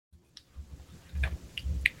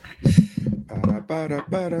This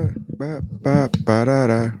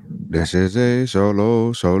is a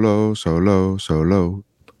solo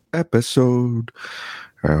episode.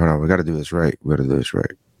 All right, hold on. We got to do this right.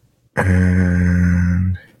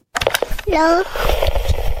 And Hello.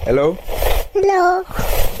 hello.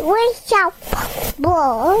 What's up,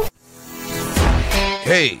 bro?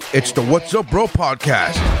 Hey, it's the What's Up Bro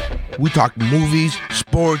podcast. We talk movies,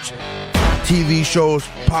 sports, TV shows,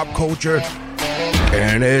 pop culture,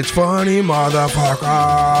 and it's funny,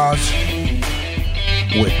 motherfuckers.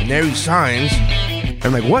 With Nary Signs.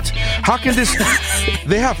 I'm like, what? How can this...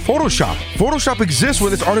 They have Photoshop. Photoshop exists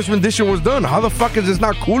when this artist rendition was done. How the fuck is this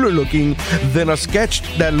not cooler looking than a sketch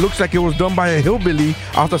that looks like it was done by a hillbilly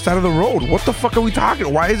off the side of the road? What the fuck are we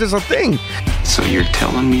talking? Why is this a thing? So you're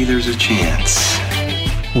telling me there's a chance?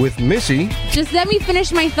 With Missy... Just let me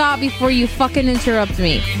finish my thought before you fucking interrupt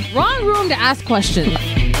me. Wrong room to ask questions.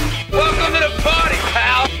 Welcome to the party,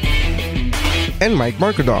 pal! and Mike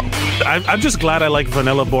Markadal. I'm just glad I like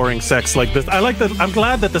vanilla boring sex like this. I'm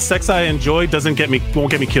glad that the sex I enjoy won't get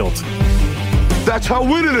me killed. That's how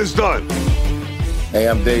winning is done. Hey,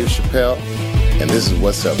 I'm Dave Chappelle, and this is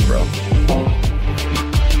What's Up, Bro.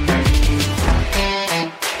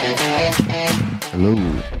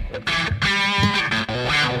 Hello.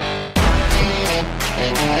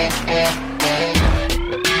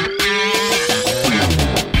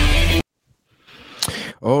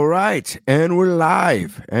 All right, and we're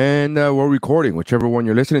live, and we're recording, whichever one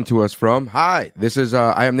you're listening to us from. Hi, this is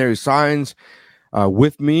I am Nary Signs.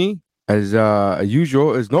 With me, as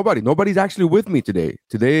usual, is nobody. Nobody's actually with me today.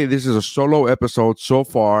 Today, this is a solo episode. So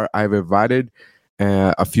far, I've invited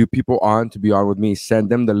a few people on to be on with me.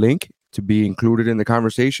 Send them the link to be included in the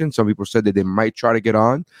conversation. Some people said that they might try to get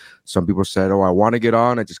on. Some people said, "Oh, I want to get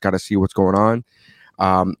on. I just got to see what's going on."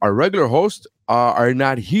 Our regular hosts are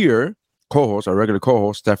not here. Our regular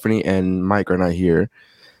co-hosts, Stephanie and Mike, are not here.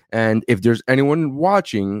 And if there's anyone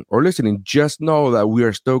watching or listening, just know that we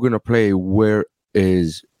are still going to play Where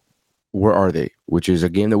Are They? Which is a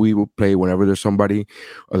game that we will play whenever there's somebody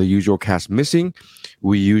or the usual cast missing.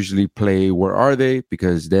 We usually play Where Are They?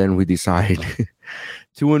 Because then we decide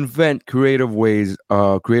to invent creative ways,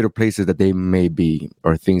 creative places that they may be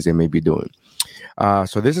or things they may be doing.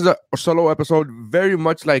 So this is a solo episode, very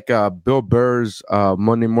much like Bill Burr's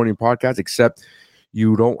Monday morning podcast, except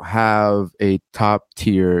you don't have a top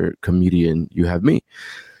tier comedian. You have me.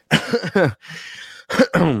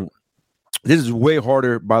 This is way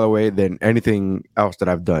harder, by the way, than anything else that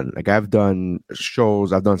I've done. Like I've done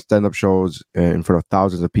stand-up shows in front of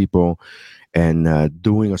thousands of people, and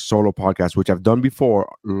doing a solo podcast, which I've done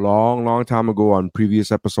before, long time ago on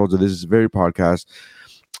previous episodes of this very podcast.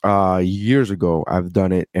 Years ago, I've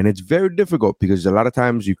done it, and it's very difficult because a lot of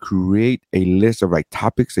times you create a list of like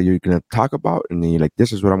topics that you're going to talk about, and then you're like,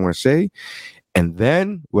 this is what I'm going to say. And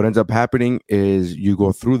then what ends up happening is you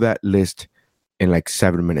go through that list in like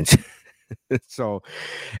 7 minutes. So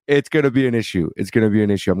it's going to be an issue.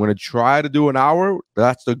 I'm going to try to do an hour.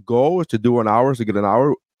 That's the goal, is to do an hour, to get an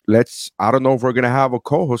hour. I don't know if we're going to have a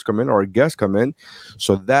co-host come in or a guest come in.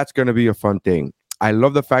 So that's going to be a fun thing. I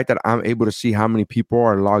love the fact that I'm able to see how many people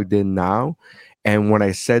are logged in now. And when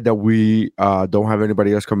I said that we don't have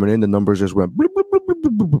anybody else coming in, the numbers just went bloop, bloop, bloop,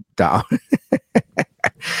 bloop, bloop, bloop, down.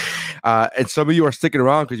 And some of you are sticking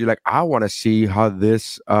around because you're like, I want to see how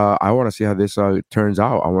this turns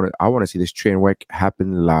out. I want to see this train wreck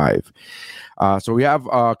happen live. So we have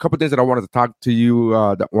a couple things that I wanted to talk to you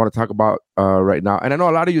about right now. And I know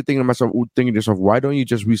a lot of you thinking to yourself, why don't you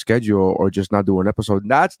just reschedule or just not do an episode?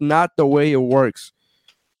 That's not the way it works.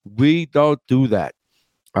 We don't do that.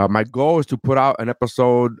 My goal is to put out an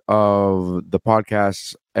episode of the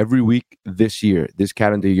podcast every week this year, this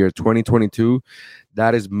calendar year, 2022.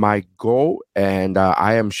 That is my goal, and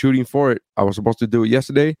I am shooting for it. I was supposed to do it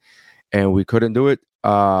yesterday, and we couldn't do it.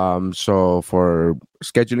 So for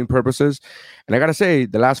scheduling purposes, and I gotta say,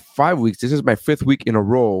 the last 5 weeks, this is my 5th week in a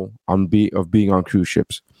row of being on cruise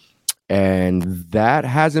ships, and that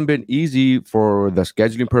hasn't been easy for the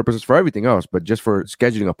scheduling purposes. For everything else, but just for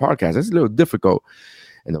scheduling a podcast, it's a little difficult,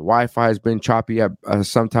 and the Wi-Fi has been choppy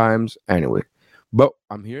sometimes. Anyway, but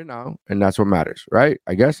I'm here now, and that's what matters, right?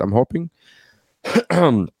 I guess I'm hoping.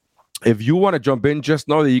 If you want to jump in, just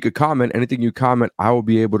know that you could comment. Anything you comment, I will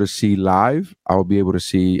be able to see live. I will be able to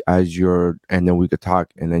see and then we could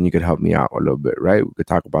talk, and then you could help me out a little bit, right? We could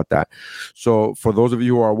talk about that. So for those of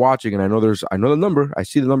you who are watching, and I know the number, I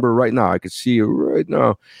see the number right now. I can see it right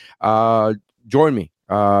now. Join me.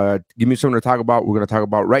 Give me something to talk about. We're going to talk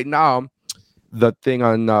about right now. The thing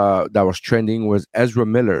on that was trending was Ezra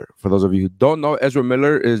Miller. For those of you who don't know, Ezra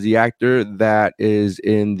Miller is the actor that is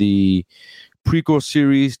in the prequel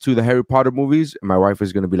series to the Harry Potter movies. My wife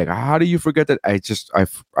is going to be like, how do you forget that?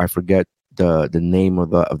 I forget the name of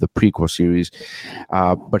the prequel series,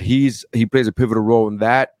 but he plays a pivotal role in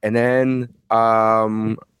that, and then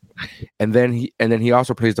he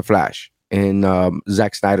also plays the Flash in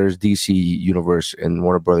Zack Snyder's DC universe and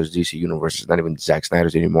Warner Brothers DC universe. It's not even Zack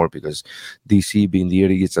Snyder's anymore because DC, being the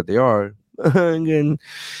idiots that they are, again.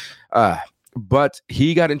 But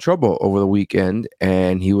he got in trouble over the weekend,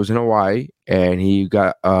 and he was in Hawaii, and he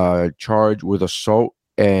got charged with assault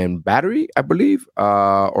and battery, I believe,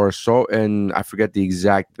 or assault, and I forget the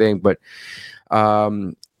exact thing. But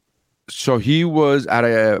so he was at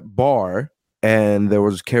a bar, and there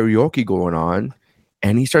was karaoke going on,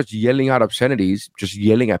 and he starts yelling out obscenities, just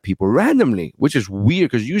yelling at people randomly, which is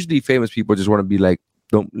weird because usually famous people just want to be like,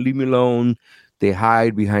 don't leave me alone. They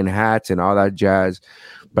hide behind hats and all that jazz.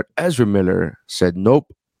 But Ezra Miller said,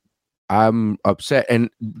 nope, I'm upset. And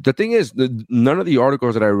the thing is, none of the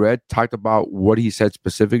articles that I read talked about what he said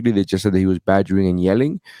specifically. They just said that he was badgering and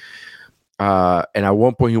yelling. And at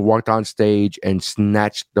one point, he walked on stage and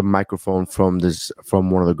snatched the microphone from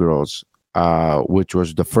one of the girls, which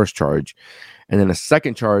was the first charge. And then the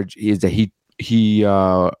second charge is that he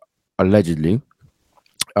allegedly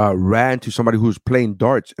ran to somebody who was playing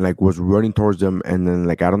darts and like was running towards them, and then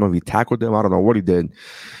like I don't know if he tackled them, I don't know what he did.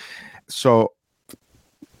 So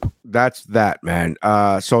that's that, man.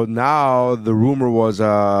 So now the rumor was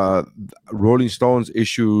Rolling Stones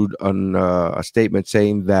issued a statement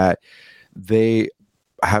saying that they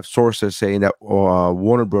have sources saying that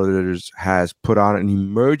Warner Brothers has put on an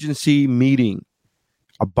emergency meeting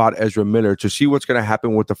about Ezra Miller to see what's going to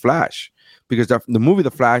happen with The Flash. Because the movie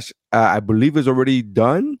The Flash, I believe, is already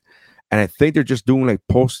done, and I think they're just doing like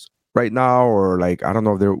posts right now, or like I don't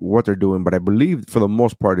know what they're doing, but I believe for the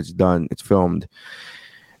most part it's done, it's filmed.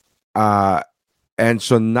 And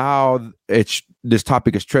so now this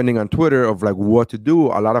topic is trending on Twitter of like what to do.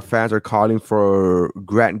 A lot of fans are calling for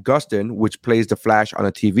Grant Gustin, which plays the Flash on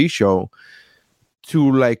a TV show,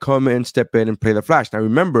 to like come and step in and play the Flash. Now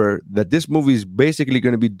remember that this movie is basically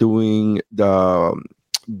going to be doing the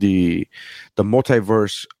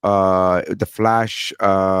multiverse, the Flash.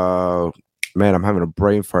 Man, I'm having a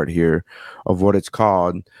brain fart here of what it's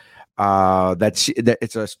called. That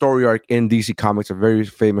it's a story arc in DC Comics, a very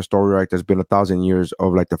famous story arc that's been 1,000 years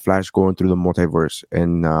of like the Flash going through the multiverse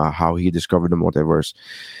and how he discovered the multiverse.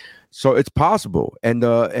 So it's possible, and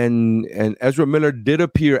Ezra Miller did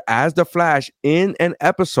appear as the Flash in an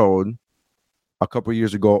episode a couple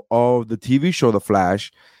years ago of the TV show The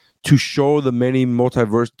Flash, to show the many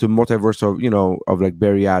multiverse of like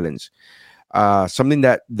Barry Allen's. Something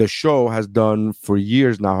that the show has done for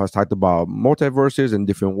years now, has talked about multiverses and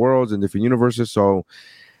different worlds and different universes. So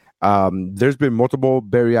there's been multiple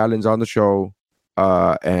Barry Allens on the show,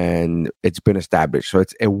 and it's been established. So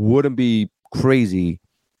it wouldn't be crazy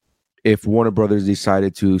if Warner Brothers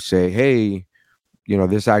decided to say, hey,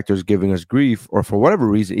 this actor is giving us grief, or for whatever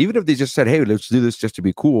reason, even if they just said, hey, let's do this just to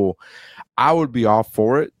be cool, I would be all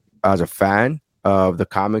for it as a fan of the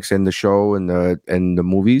comics and the show and the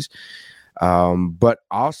movies. But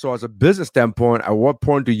also as a business standpoint, at what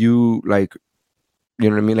point do you like, you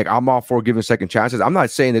know what I mean? Like, I'm all for giving second chances. I'm not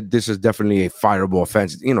saying that this is definitely a fireable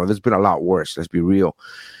offense. There's been a lot worse. Let's be real.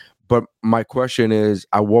 But my question is,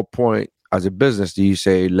 at what point as a business do you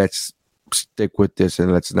say, let's stick with this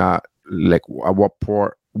and let's not, like, at what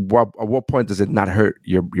point does it not hurt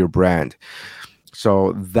your brand?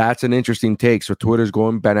 So that's an interesting take. So Twitter's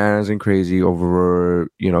going bananas and crazy over,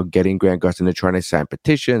 getting Grant Gustin and trying to sign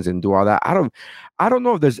petitions and do all that. I don't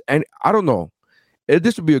know if there's any, I don't know.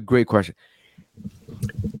 This would be a great question.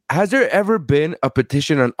 Has there ever been a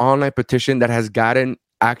petition, an online petition that has gotten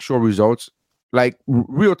actual results? Like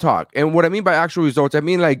real talk. And what I mean by actual results, I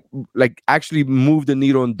mean like actually moved the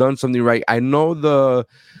needle and done something right. I know the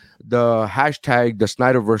hashtag, the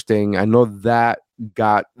Snyderverse thing, I know that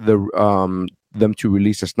got them to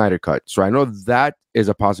release a Snyder Cut. So I know that is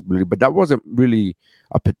a possibility, but that wasn't really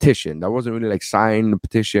a petition. That wasn't really like sign the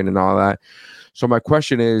petition and all that. So my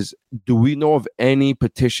question is, do we know of any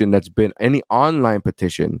petition any online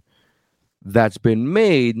petition that's been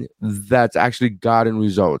made that's actually gotten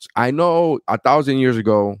results? I know 1,000 years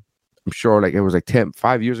ago, I'm sure like it was like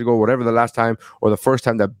 5 years ago, whatever the last time or the first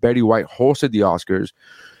time that Betty White hosted the Oscars,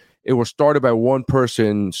 it was started by one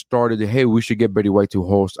person, hey, we should get Betty White to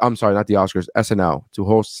host, I'm sorry, not the Oscars, SNL, to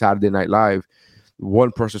host Saturday Night Live.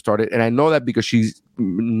 One person started, and I know that because she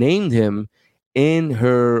named him in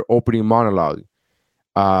her opening monologue.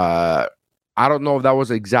 I don't know if that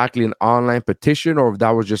was exactly an online petition or if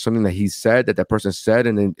that was just something that he said, that person said,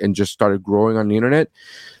 and just started growing on the internet.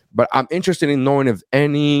 But I'm interested in knowing if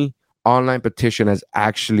any online petition has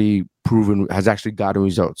actually gotten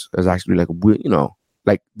results. Has actually like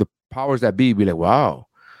like the powers that be like, wow,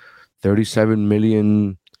 37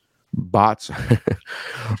 million bots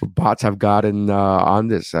have gotten on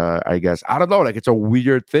this. I guess I don't know. Like it's a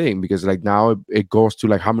weird thing because like now it goes to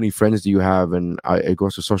like how many friends do you have, and it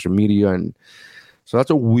goes to social media, and so that's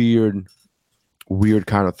a weird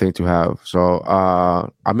kind of thing to have. So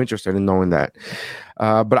I'm interested in knowing that.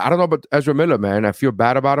 But I don't know about Ezra Miller, man. I feel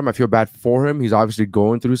bad about him. I feel bad for him. He's obviously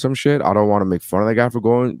going through some shit. I don't want to make fun of the guy for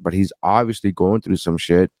going, but he's obviously going through some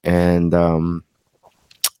shit. And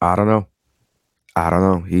I don't know.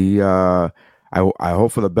 He I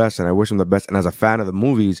hope for the best, and I wish him the best. And as a fan of the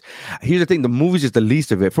movies, here's the thing: the movies is the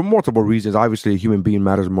least of it for multiple reasons. Obviously, a human being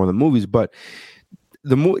matters more than movies, but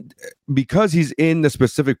because he's in the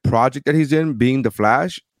specific project that he's in, being the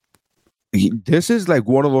Flash, this is like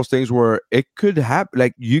one of those things where it could happen.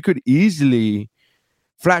 Like you could easily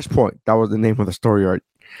Flashpoint. That was the name of the story arc.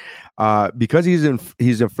 Because he's in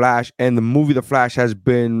Flash, and the movie The Flash has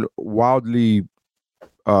been wildly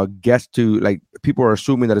guessed to, like, people are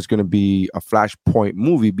assuming that it's going to be a Flashpoint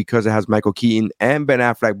movie because it has Michael Keaton and Ben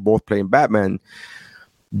Affleck both playing Batman.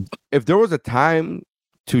 If there was a time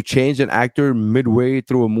to change an actor midway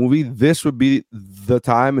through a movie, this would be the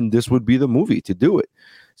time, and this would be the movie to do it.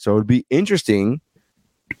 So it'd be interesting.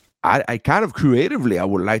 I kind of creatively, I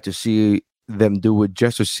would like to see them do it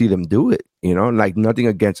just to see them do it. Like nothing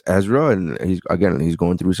against Ezra, and he's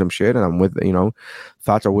going through some shit, and I'm with,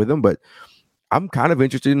 thoughts are with him, but I'm kind of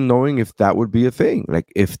interested in knowing if that would be a thing, like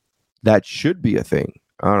if that should be a thing.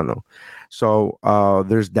 I don't know. So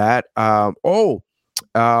there's that. For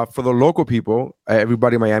the local people,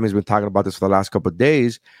 everybody in Miami has been talking about this for the last couple of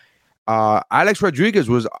days. Alex Rodriguez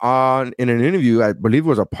was in an interview. I believe it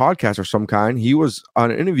was a podcast or some kind. He was on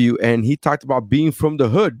an interview and he talked about being from the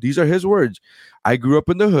hood. These are his words. I grew up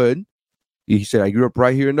in the hood. He said, I grew up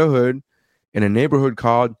right here in the hood in a neighborhood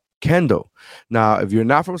called Kendall. Now, if you're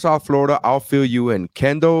not from South Florida, I'll fill you in.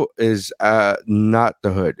 Kendall is not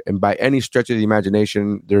the hood. And by any stretch of the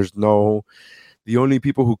imagination, the only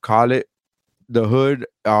people who call it the hood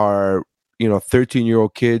are,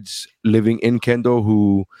 13-year-old kids living in Kendall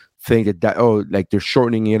who think that like they're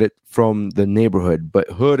shortening it from the neighborhood. But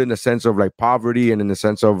hood in the sense of like poverty, and in the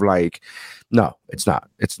sense of like, no, it's not.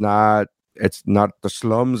 It's not the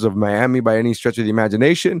slums of Miami by any stretch of the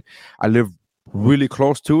imagination. I live really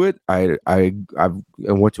close to it. I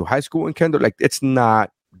went to high school in Kendall. Like, it's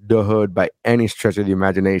not the hood by any stretch of the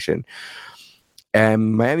imagination.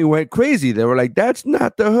 And Miami went crazy. They were like, that's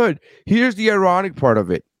not the hood. Here's the ironic part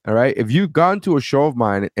of it. All right. If you've gone to a show of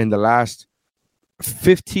mine in the last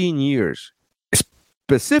 15 years,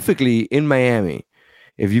 specifically in Miami,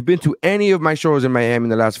 if you've been to any of my shows in Miami in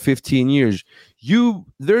the last 15 years,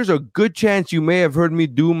 there's a good chance you may have heard me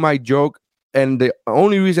do my joke. And the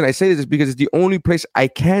only reason I say this is because it's the only place I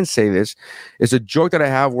can say this. It's a joke that I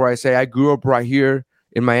have where I say I grew up right here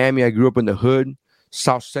in Miami. I grew up in the hood,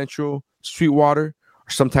 South Central, Sweetwater.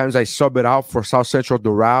 Sometimes I sub it out for South Central,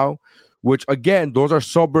 Doral, which again, those are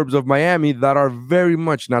suburbs of Miami that are very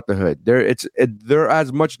much not the hood. They're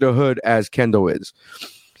as much the hood as Kendall is.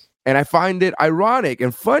 And I find it ironic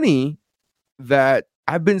and funny that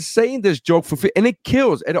I've been saying this joke and it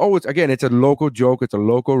kills. And always, again, it's a local joke. It's a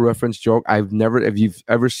local reference joke. If you've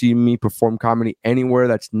ever seen me perform comedy anywhere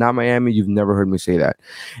that's not Miami, you've never heard me say that.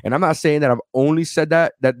 And I'm not saying that I've only said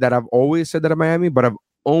that I've always said that in Miami, but I've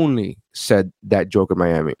only said that joke in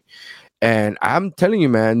Miami. And I'm telling you,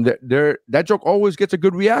 man, that joke always gets a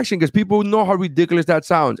good reaction because people know how ridiculous that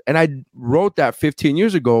sounds. And I wrote that 15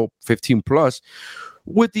 years ago, 15 plus,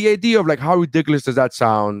 with the idea of like, how ridiculous does that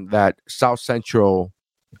sound, that South Central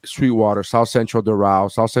Sweetwater, South Central Doral,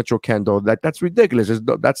 South Central Kendall, that's ridiculous.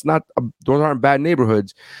 Those aren't bad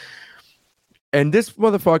neighborhoods. And this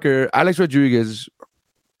motherfucker, Alex Rodriguez,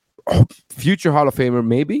 future Hall of Famer,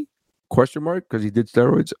 maybe? Question mark, because he did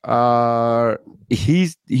steroids.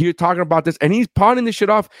 He's here talking about this, and he's pawning this shit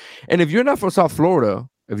off. And if you're not from South Florida,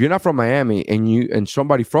 if you're not from Miami, and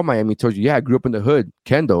somebody from Miami tells you, yeah, I grew up in the hood,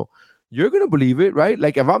 Kendall, you're gonna believe it, right?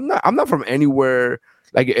 Like, if I'm not from anywhere,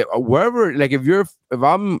 like wherever, like if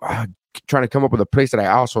I'm trying to come up with a place that I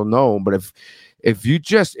also know, but if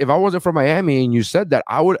I wasn't from Miami and you said that,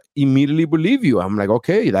 I would immediately believe you. I'm like,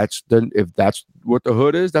 okay, if that's what the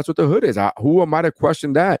hood is, that's what the hood is. Who am I to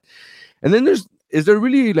question that? And then is there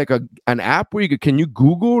really like an app where can you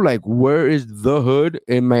Google like where is the hood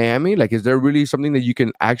in Miami? Like, is there really something that you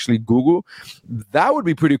can actually Google? That would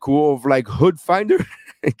be pretty cool. Of like Hood Finder,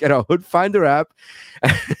 get a Hood Finder app.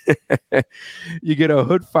 You get a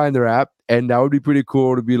Hood Finder app, And that would be pretty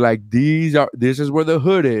cool to be like, this is where the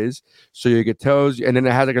hood is, so you can tell. And then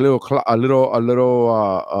it has like a little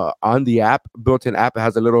on the app, built-in app. It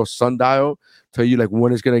has a little sundial, tell you like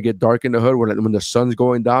when it's gonna get dark in the hood, when the sun's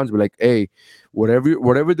going down. To be like, hey,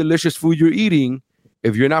 whatever delicious food you're eating,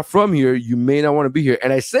 if you're not from here, you may not want to be here.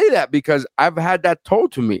 And I say that because I've had that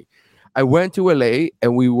told to me. I went to LA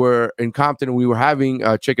and we were in Compton and we were having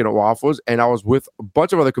chicken and waffles, and I was with a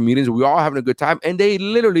bunch of other comedians. We were all having a good time, and they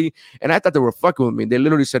literally, and I thought they were fucking with me. They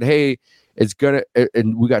literally said, hey,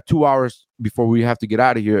 and we got 2 hours before we have to get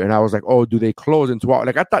out of here. And I was like, oh, do they close in 2 hours?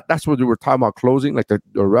 Like, I thought that's what they were talking about, closing, like the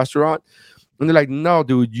restaurant. And they're like, no,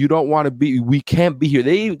 dude, you don't want to be, we can't be here.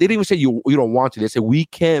 They didn't even say you don't want to. They said, we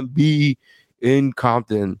can't be in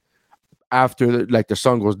Compton after like the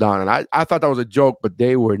sun goes down. And I thought that was a joke, but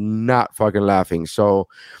they were not fucking laughing. So,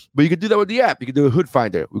 but you could do that with the app. You could do a hood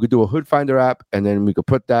finder. We could do a hood finder app, and then we could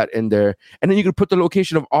put that in there. And then you could put the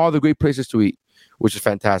location of all the great places to eat, which is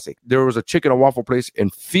fantastic. There was a chicken and waffle place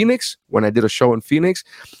in Phoenix when I did a show in Phoenix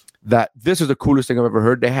that this is the coolest thing I've ever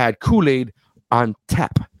heard. They had Kool-Aid on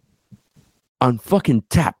tap. On fucking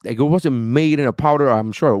tap. Like, it wasn't made in a powder.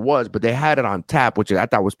 I'm sure it was, but they had it on tap, which I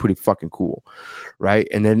thought was pretty fucking cool, right?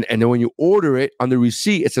 And then when you order it on the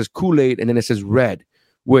receipt, it says Kool-Aid, and then it says red,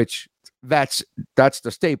 which that's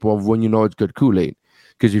the staple of when you know it's good Kool-Aid.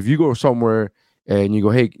 Because if you go somewhere and you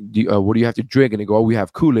go, hey, what do you have to drink? And they go, oh, we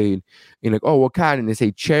have Kool-Aid. And you're like, oh, what kind? And they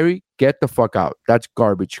say cherry. Get the fuck out. That's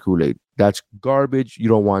garbage Kool-Aid. That's garbage. You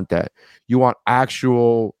don't want that. You want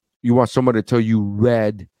somebody to tell you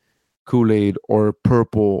red Kool-Aid or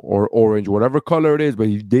purple or orange, whatever color it is, but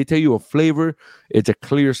if they tell you a flavor, it's a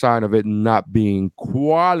clear sign of it not being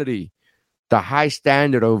quality, the high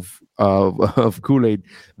standard of Kool-Aid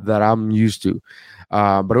that I'm used to.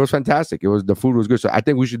 But it was fantastic. The food was good. So I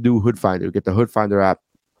think we should do Hood Finder. Get the Hood Finder app.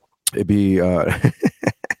 It'd be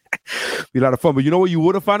be a lot of fun. But you know what you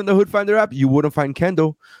wouldn't find in the Hood Finder app? You wouldn't find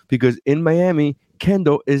Kendall, because in Miami,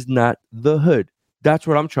 Kendall is not the hood. That's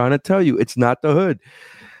what I'm trying to tell you. It's not the hood.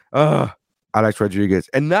 Alex Rodriguez.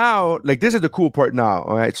 And now, like, this is the cool part now,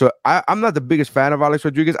 all right? So I'm not the biggest fan of Alex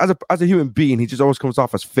Rodriguez. As a human being, he just always comes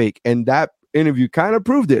off as fake. And that interview kind of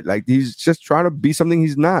proved it. Like, he's just trying to be something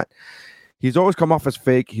he's not. He's always come off as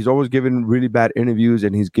fake. He's always given really bad interviews,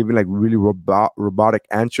 and he's giving, like, really robotic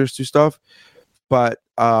answers to stuff. But,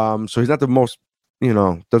 so he's not the most,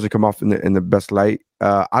 doesn't come off in the best light.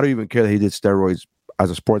 I don't even care that he did steroids. As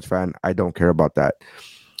a sports fan, I don't care about that.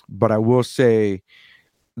 But I will say,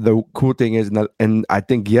 the cool thing is, and I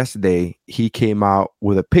think yesterday he came out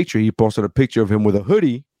with a picture. He posted a picture of him with a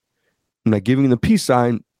hoodie, and like giving the peace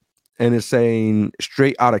sign, and it's saying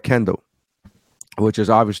 "straight out of Kendall," which is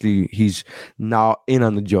obviously he's now in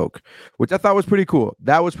on the joke, which I thought was pretty cool.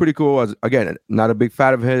 That was pretty cool. As again, not a big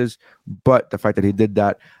fan of his, but the fact that he did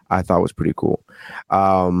that, I thought was pretty cool.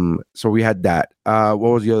 So we had that. What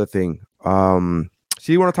was the other thing?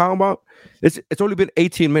 See what I'm talking about? It's only been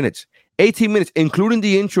 18 minutes. 18 minutes, including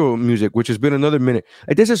the intro music, which has been another minute.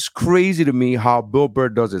 Like, this is crazy to me how Bill Burr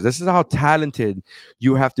does this. This is how talented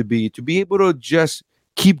you have to be able to just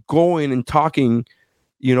keep going and talking,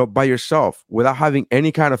 by yourself without having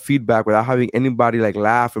any kind of feedback, without having anybody like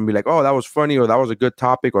laugh and be like, oh, that was funny, or that was a good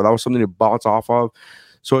topic, or that was something to bounce off of.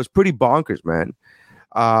 So it's pretty bonkers, man.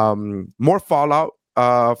 More fallout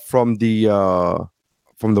from the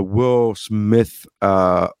Will Smith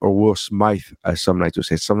or Will Smythe, as some like to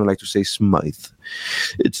say. Some like to say Smythe.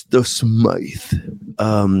 It's the Smythe.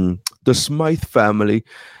 The Smythe family.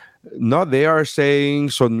 No, they are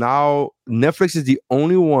saying, so now Netflix is the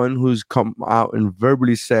only one who's come out and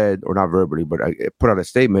verbally said, or not verbally, but put out a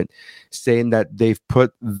statement saying that they've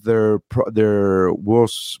put their Will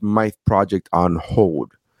Smythe project on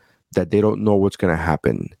hold, that they don't know what's going to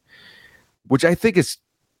happen, which I think is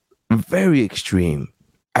very extreme.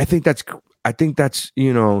 I think that's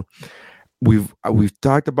we've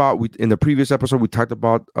talked about in the previous episode, we talked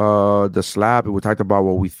about the slap, and we talked about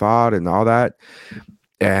what we thought and all that,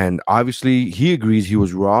 and obviously he agrees he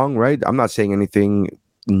was wrong, right? I'm not saying anything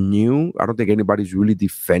new. I don't think anybody's really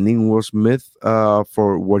defending Will Smith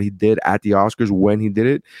for what he did at the Oscars when he did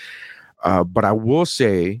it, but I will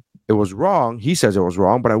say it was wrong. He says it was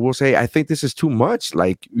wrong, but I will say I think this is too much.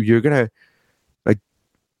 Like, you're gonna, like,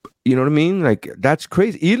 you know what I mean? Like, that's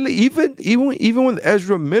crazy. Even with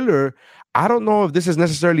Ezra Miller, I don't know if this is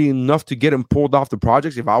necessarily enough to get him pulled off the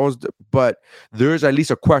projects. But there's at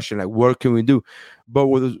least a question, like, what can we do? But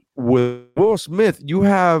with Will Smith, you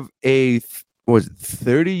have a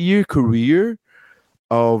 30-year career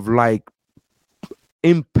of like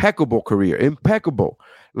impeccable career,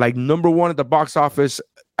 like number one at the box office.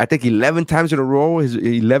 I think 11 times in a row. His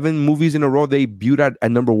 11 movies in a row they debuted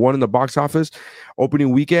at number 1 in the box office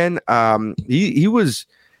opening weekend. He was,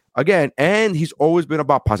 again, and he's always been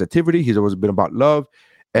about positivity. He's always been about love.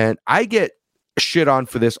 And I get shit on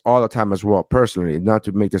for this all the time as well, personally. Not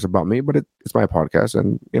to make this about me, but it's my podcast,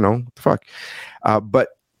 and fuck. But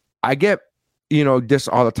I get this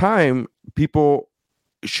all the time. People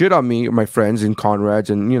shit on me, my friends and Conrads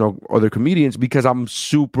and other comedians, because I'm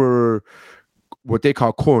super what they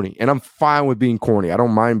call corny, and I'm fine with being corny. I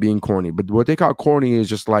don't mind being corny, but what they call corny is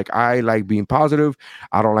just like, I like being positive.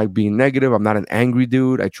 I don't like being negative. I'm not an angry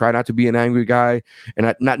dude. I try not to be an angry guy,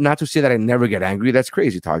 and not to say that I never get angry. That's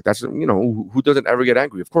crazy talk. That's who doesn't ever get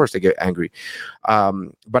angry? Of course they get angry,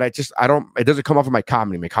 but I don't. It doesn't come off of my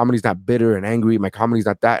comedy. My comedy's not bitter and angry. My comedy's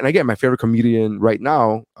not that. And again, my favorite comedian right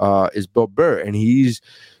now is Bill Burr, and his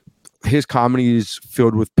comedy is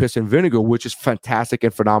filled with piss and vinegar, which is fantastic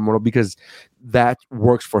and phenomenal because that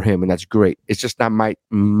works for him, and that's great. It's just not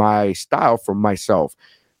my style for myself.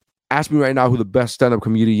 Ask me right now who the best stand-up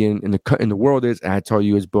comedian in the world is, and I tell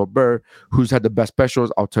you it's Bill Burr. Who's had the best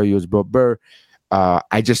specials? I'll tell you it's Bill Burr.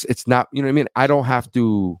 It's not, you know what I mean? I don't have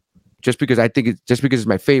to, just because it's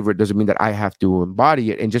my favorite doesn't mean that I have to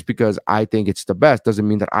embody it, and just because I think it's the best doesn't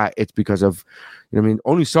mean that it's because of,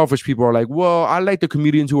 only selfish people are like, well, I like the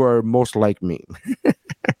comedians who are most like me.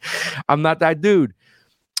 I'm not that dude.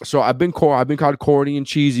 So I've been called corny and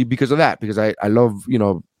cheesy because of that, because I love,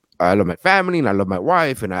 I love my family and I love my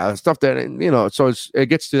wife and I stuff that, and so it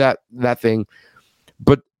gets to that thing.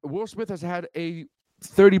 But Will Smith has had a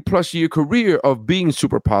 30+ year career of being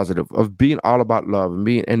super positive, of being all about love,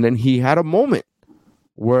 and then he had a moment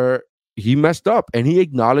where he messed up, and he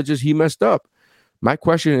acknowledges he messed up. My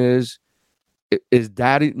question is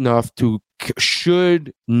that enough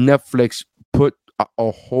should Netflix put a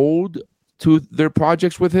hold to their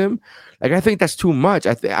projects with him? Like, I think that's too much.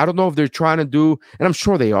 I don't know if they're trying to do, and I'm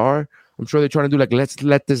sure they are. I'm sure they're trying to do like, let's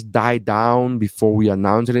let this die down before we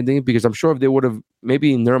announce anything. Because I'm sure if they would have,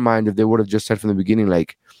 maybe in their mind, if they would have just said from the beginning,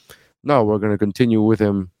 like, no, we're going to continue with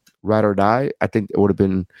him, ride or die, I think it would have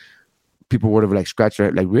been, people would have like scratched their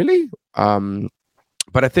head, like, really?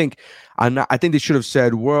 But I think they should have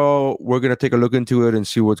said, well, we're going to take a look into it and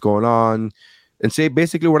see what's going on, and say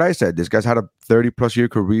basically what I said. This guy's had a 30+ year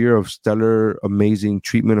career of stellar, amazing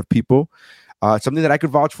treatment of people. Something that I could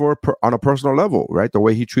vouch for on a personal level, right? The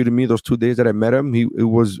way he treated me those 2 days that I met him, it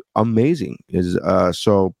was amazing.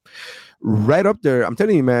 So right up there, I'm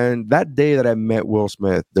telling you, man, that day that I met Will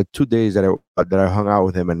Smith, the 2 days that I hung out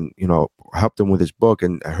with him and, helped him with his book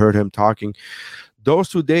and heard him talking, those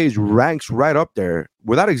 2 days ranks right up there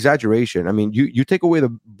without exaggeration. I mean, you take away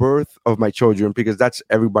the birth of my children, because that's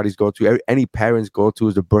everybody's go-to. Any parent's go-to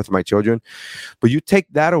is the birth of my children. But you take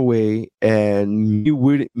that away, and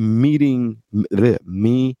me meeting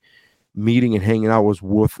and hanging out with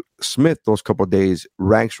Will Smith those couple of days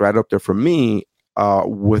ranks right up there for me,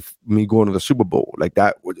 with me going to the Super Bowl like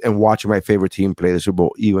that and watching my favorite team play the Super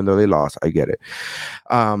Bowl, even though they lost. I get it.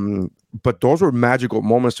 But those were magical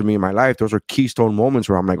moments to me in my life. Those are keystone moments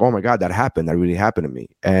where I'm like, oh my God, that happened. That really happened to me.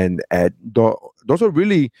 And those are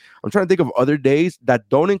really, I'm trying to think of other days that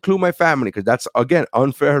don't include my family, because that's, again,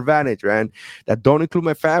 unfair advantage, man. That don't include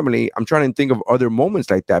my family. I'm trying to think of other moments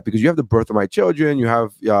like that, because you have the birth of my children. You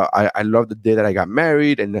have, I love the day that I got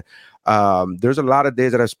married. And there's a lot of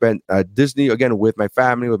days that I spent at Disney, again, with my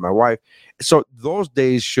family, with my wife. So those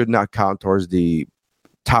days should not count towards the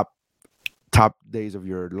top days of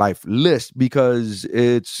your life list, because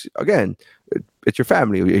it's your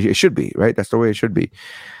family. It should be, right? That's the way it should be.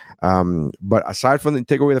 But aside from the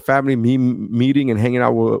take away the family, me meeting and hanging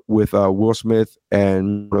out with Will Smith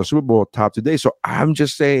and the Super Bowl top today. So I'm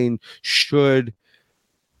just saying, should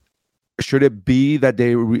it be that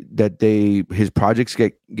his projects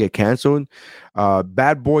get canceled?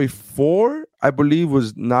 Bad Boy 4, I believe,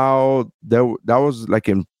 was now that was like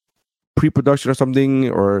in pre-production or something,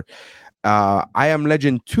 or I Am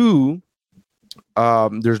Legend 2.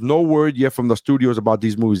 There's no word yet from the studios about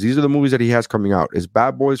these movies. These are the movies that he has coming out. Is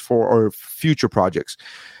Bad Boys 4 or future projects?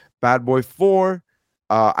 Bad Boy 4,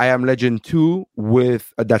 I Am Legend 2,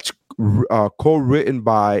 with that's co-written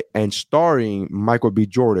by and starring Michael B.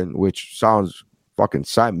 Jordan, which sounds fucking,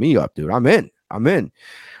 sign me up, dude. I'm in. I'm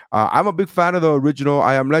a big fan of the original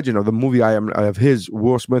I Am Legend, of the movie of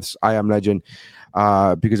Will Smith's I Am Legend.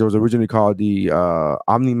 Because it was originally called the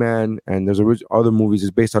Omni-Man, and there's other movies.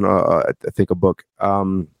 It's based on I think a book.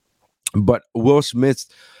 But Will Smith's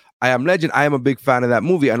I Am Legend, I am a big fan of that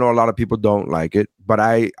movie. I know a lot of people don't like it, but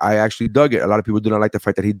I actually dug it. A lot of people do not like the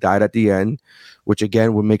fact that he died at the end, which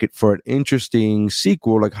again would make it for an interesting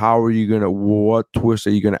sequel. Like, what twist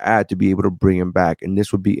are you gonna add to be able to bring him back? And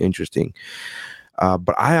this would be interesting.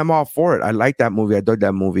 But I am all for it. I like that movie. I dug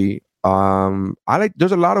that movie.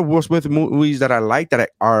 There's a lot of Will Smith movies that I like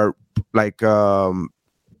that are like, I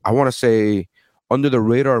want to say under the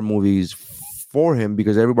radar movies for him,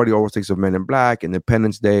 because everybody always thinks of Men in Black,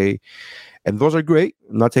 Independence Day, and those are great.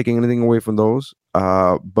 I'm not taking anything away from those.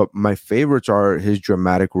 But my favorites are his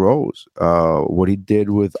dramatic roles. What he did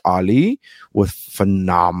with Ali was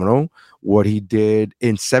phenomenal. What he did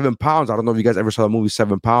in 7 Pounds. I don't know if you guys ever saw the movie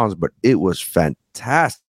 7 Pounds, but it was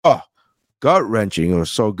fantastic. Oh, gut wrenching. It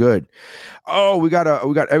was so good. Oh, we got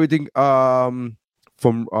everything we got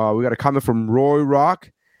a comment from Roy Rock.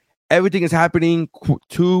 Everything is happening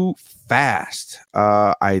too fast.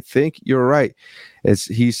 I think you're right.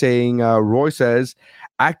 He's saying, Roy says,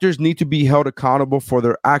 actors need to be held accountable for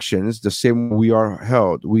their actions the same way we are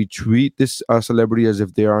held. We treat this celebrity as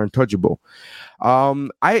if they are untouchable.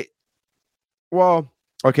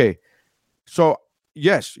 Okay. So,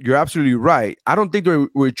 yes, you're absolutely right. I don't think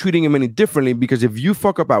we're treating him any differently, because if you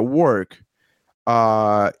fuck up at work,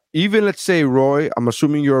 even let's say, Roy, I'm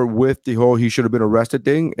assuming you're with the whole he should have been arrested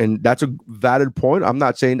thing, and that's a valid point. I'm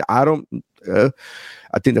not saying I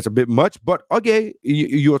think that's a bit much, but okay,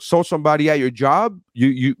 you assault somebody at your job,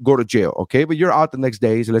 you go to jail, okay, but you're out the next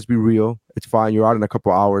day, so let's be real, it's fine, you're out in a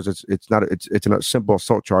couple hours, it's a simple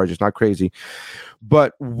assault charge, it's not crazy.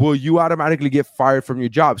 But will you automatically get fired from your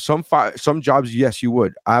job? Some jobs, yes, you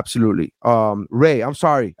would, absolutely. Ray, I'm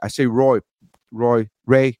sorry, I say Ray.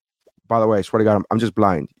 By the way, I swear to God, I'm just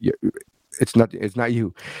blind. It's not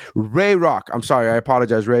you. Ray Rock. I'm sorry. I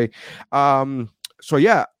apologize, Ray. So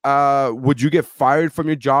yeah, would you get fired from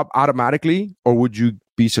your job automatically, or would you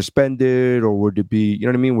be suspended, or would it be, you know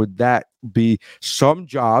what I mean? Would that be some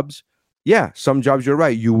jobs? Yeah, some jobs, you're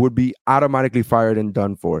right. You would be automatically fired and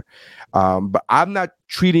done for. But I'm not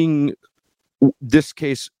treating this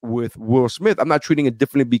case with Will Smith. I'm not treating it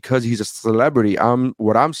differently because he's a celebrity.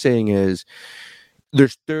 What I'm saying is,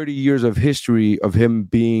 there's 30 years of history of him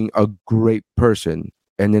being a great person,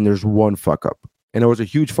 and then there's one fuck up, and it was a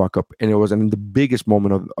huge fuck up, and it was the biggest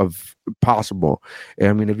moment of possible. And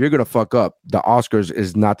I mean, if you're gonna fuck up, the Oscars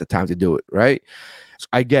is not the time to do it, right? So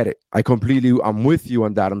I get it. I'm with you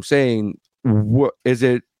on that. I'm saying, what is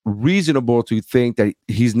it reasonable to think that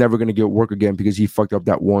he's never gonna get work again because he fucked up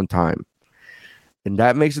that one time? And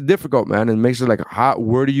that makes it difficult, man. And makes it like,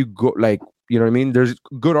 where do you go? Like, you know what I mean? There's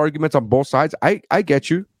good arguments on both sides. I get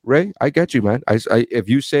you, Ray. I get you, man. If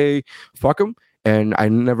you say fuck him and I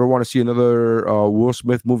never want to see another Will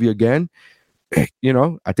Smith movie again, you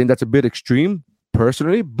know, I think that's a bit extreme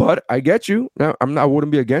personally, but I get you. No, I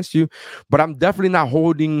wouldn't be against you, but I'm definitely not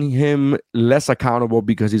holding him less accountable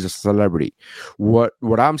because he's a celebrity. What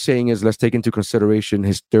I'm saying is, let's take into consideration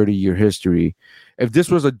his 30-year history. If this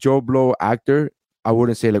was a Joe Blow actor, I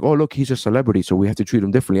wouldn't say like, oh, look, he's a celebrity, so we have to treat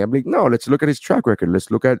him differently. I'm like, no, let's look at his track record.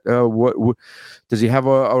 Let's look at what does he have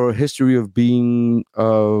a history of being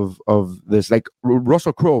of this? Like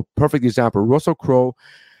Russell Crowe, perfect example. Russell Crowe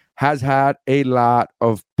has had a lot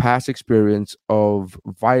of past experience of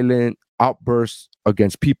violent outbursts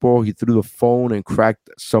against people. He threw the phone and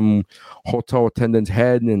cracked some hotel attendant's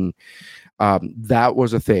head, and that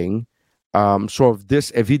was a thing. So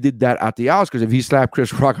if he did that at the Oscars, if he slapped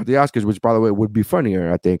Chris Rock at the Oscars, which by the way would be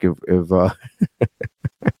funnier, I think if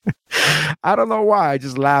I don't know why I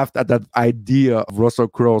just laughed at that idea of Russell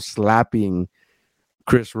Crowe slapping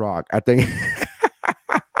Chris Rock. I think,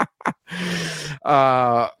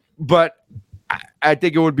 but I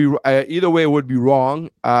think it would be either way. It would be wrong.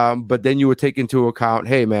 But then you would take into account,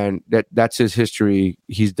 hey man, that's his history.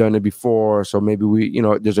 He's done it before, so maybe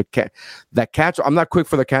there's that cancel. I'm not quick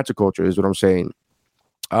for the cancel culture, is what I'm saying.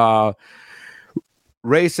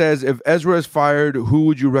 Ray says, if Ezra is fired, who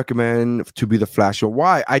would you recommend to be the Flash, or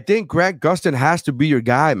why? I think Grant Gustin has to be your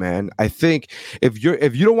guy, man. I think if you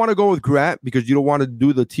don't want to go with Grant because you don't want to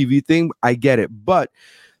do the TV thing, I get it, but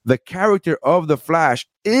the character of the Flash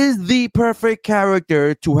is the perfect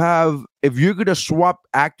character to have. If you're going to swap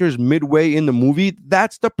actors midway in the movie,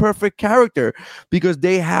 that's the perfect character because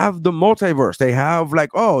they have the multiverse. They have like,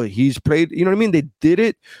 oh, he's played, you know what I mean? They did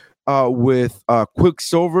it with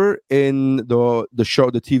Quicksilver in the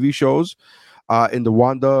TV shows, in the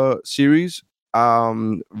Wanda series,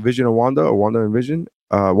 Vision of Wanda, or Wanda and Vision,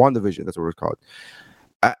 WandaVision, that's what it's called.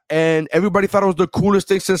 And everybody thought it was the coolest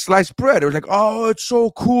thing since sliced bread. It was like, oh, it's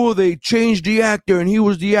so cool. They changed the actor, and he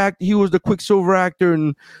was the Quicksilver actor,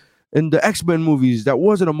 and in the X-Men movies that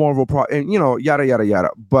wasn't a Marvel and yada yada yada.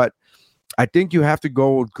 But I think you have to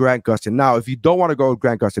go with Grant Gustin. Now, if you don't want to go with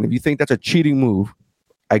Grant Gustin, if you think that's a cheating move,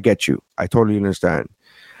 I get you. I totally understand.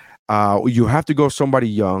 You have to go somebody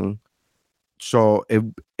young. So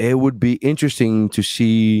it would be interesting to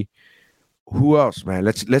see who else, man.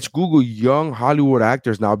 Let's Google young Hollywood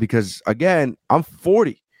actors now, because again, I'm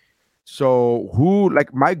 40. So who,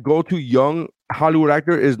 like, my go-to young Hollywood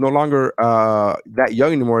actor is no longer that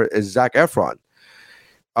young anymore, is Zac Efron.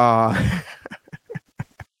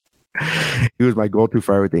 He was my go-to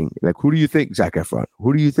for everything. Like, who do you think? Zac Efron.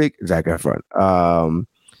 Who do you think? Zac Efron.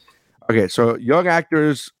 Okay, so young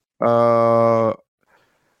actors,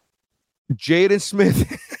 Jaden Smith.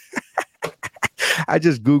 I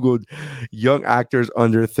just Googled young actors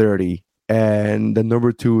under 30, and the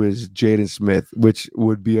number 2 is Jaden Smith, which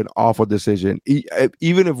would be an awful decision.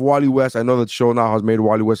 Even if Wally West, I know that show now has made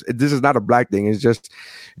Wally West. This is not a black thing. It's just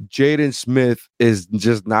Jaden Smith is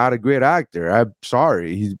just not a great actor. I'm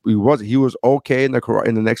sorry. He was okay in the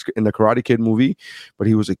Karate Kid movie, but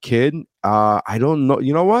he was a kid. I don't know.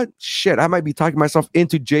 You know what? Shit, I might be talking myself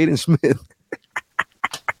into Jaden Smith.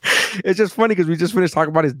 It's just funny because we just finished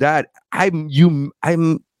talking about his dad. I'm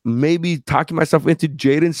maybe talking myself into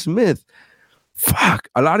Jaden Smith. Fuck.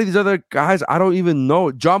 A lot of these other guys, I don't even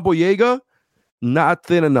know. John Boyega, not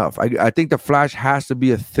thin enough. I think the Flash has to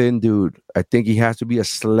be a thin dude. I think he has to be a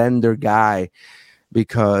slender guy,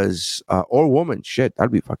 because or woman. Shit,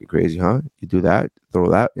 that'd be fucking crazy, huh? You do that, throw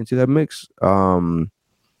that into that mix. Yeah.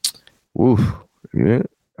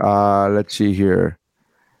 Let's see here.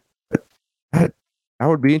 That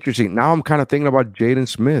would be interesting. Now I'm kind of thinking about Jaden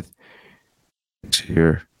Smith. Let's see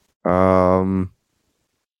here.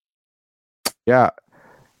 Yeah.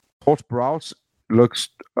 Cole Sprouse looks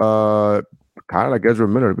kind of like Ezra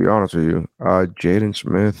Miller, to be honest with you. Jaden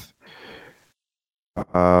Smith.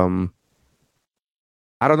 I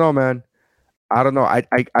don't know, man. I don't know.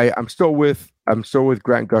 I'm still with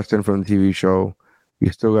Grant Gustin from the TV show.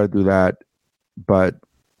 You still got to do that, but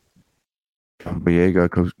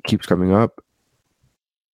Boyega keeps coming up.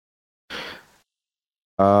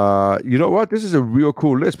 You know what? This is a real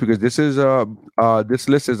cool list, because this list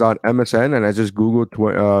is on MSN, and I just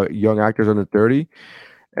googled young actors under 30,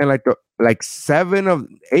 and seven of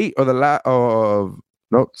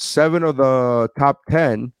the top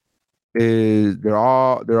 10 they're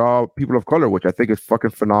all people of color, which I think is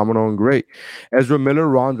fucking phenomenal and great. Ezra Miller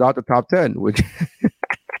rounds out the top 10, which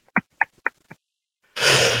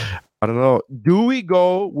I don't know. Do we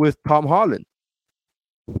go with Tom Holland?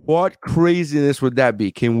 What craziness would that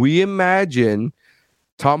be? Can we imagine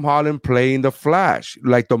Tom Holland playing the Flash?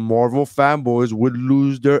 Like, the Marvel fanboys would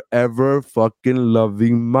lose their ever fucking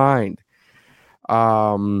loving mind.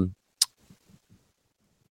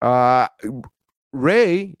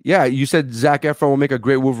 Ray, yeah, you said Zac Efron will make a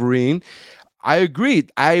great Wolverine. I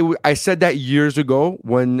agreed. I said that years ago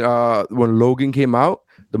when Logan came out,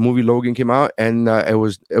 the movie Logan came out, and it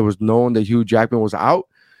was known that Hugh Jackman was out,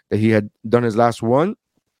 that he had done his last one.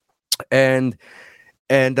 And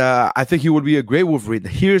I think he would be a great Wolverine.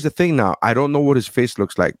 Here's the thing now. I don't know what his face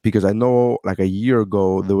looks like, because I know like a year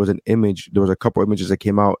ago there was a couple images that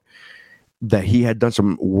came out that he had done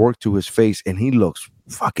some work to his face, and he looks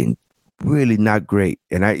fucking really not great.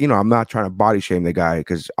 And I'm not trying to body shame the guy,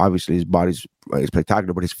 because obviously his body's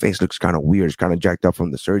spectacular, but his face looks kind of weird. It's kind of jacked up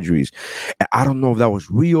from the surgeries. And I don't know if that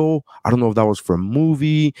was real. I don't know if that was for a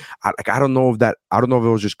movie. I don't know if it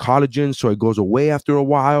was just collagen, so it goes away after a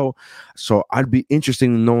while. So I'd be interested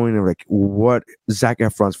in knowing like what Zac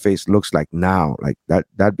Efron's face looks like now. Like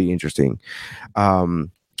that'd be interesting.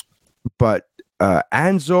 But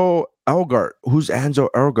Ansel Elgort, who's Ansel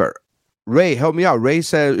Elgort? Ray, help me out. Ray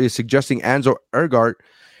is suggesting Ansel Elgort,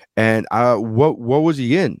 and what was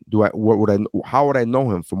he in? How would I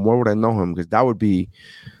know him? From where would I know him? Because that would be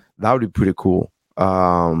pretty cool.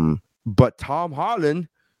 But Tom Holland,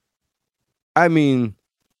 I mean,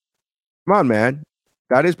 come on, man,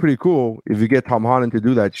 that is pretty cool if you get Tom Holland to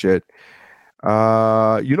do that shit.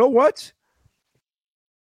 You know what?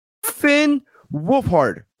 Finn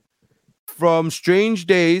Wolfhard from Stranger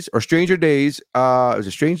Days. Is it Strange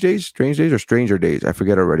Days or Stranger Days? I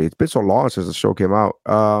forget already. It's been so long since the show came out.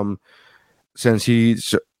 Since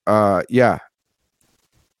he's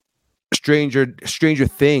Stranger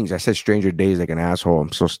Things. I said Stranger Days like an asshole.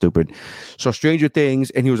 I'm so stupid. So Stranger Things,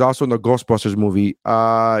 and he was also in the Ghostbusters movie.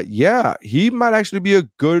 Yeah, he might actually be a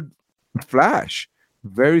good Flash.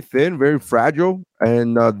 Very thin, very fragile,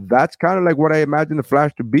 and that's kind of like what I imagine the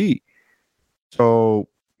Flash to be. So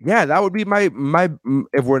yeah, that would be my.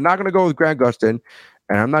 If we're not gonna go with Grant Gustin,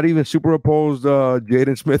 and I'm not even super opposed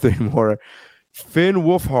Jaden Smith anymore, Finn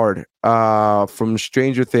Wolfhard from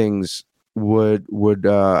Stranger Things would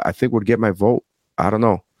I think would get my vote. I don't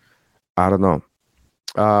know.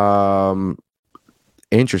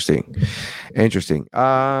 Interesting.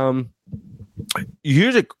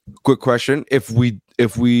 Here's a quick question: if we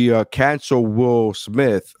cancel Will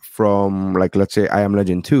Smith from, like, let's say I Am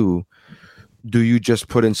Legend 2, do you just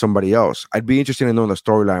put in somebody else? I'd be interested in knowing the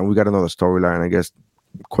storyline. We got to know the storyline. I guess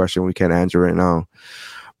question we can't answer right now,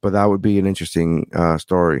 but that would be an interesting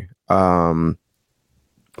story.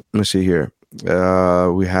 Let's see here.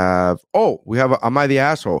 We have Am I the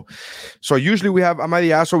Asshole? So usually we have Am I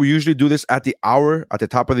the Asshole? We usually do this at the hour, at the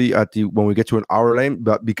top of the when we get to an hour lane.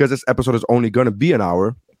 But because this episode is only going to be an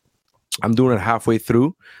hour, I'm doing it halfway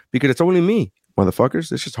through because it's only me,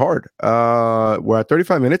 motherfuckers. It's just hard. We're at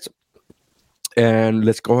 35 minutes, and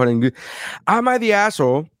let's go ahead and do. Am I the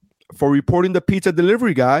asshole for reporting the pizza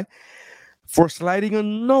delivery guy for sliding a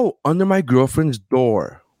note under my girlfriend's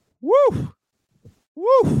door? Woo!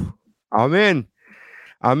 I'm in.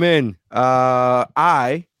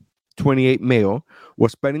 I, 28 male,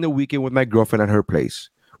 was spending the weekend with my girlfriend at her place.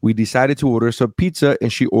 We decided to order some pizza,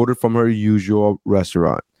 and she ordered from her usual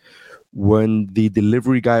restaurant. When the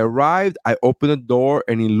delivery guy arrived, I opened the door,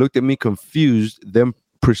 and he looked at me confused, then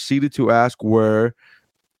proceeded to ask where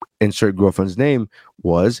insert girlfriend's name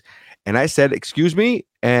was. And I said, "Excuse me,"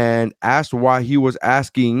 and asked why he was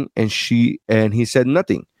asking, and he said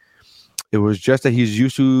nothing. It was just that he's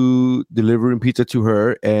used to delivering pizza to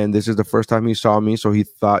her, and this is the first time he saw me, so he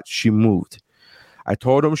thought she moved. I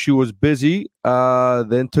told him she was busy,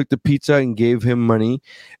 then took the pizza and gave him money.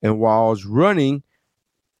 And while I was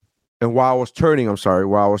turning,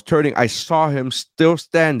 I saw him still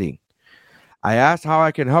standing. I asked how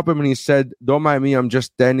I can help him, and he said, "Don't mind me, I'm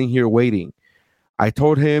just standing here waiting." I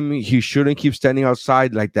told him he shouldn't keep standing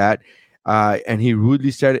outside like that, and he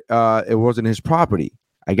rudely said it wasn't his property.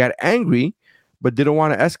 I got angry, but didn't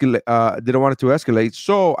want it to escalate.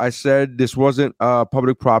 So I said this wasn't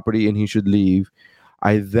public property and he should leave.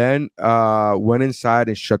 I then went inside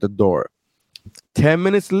and shut the door. 10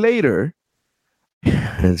 minutes later,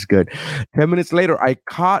 that's good. 10 minutes later, I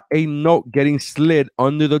caught a note getting slid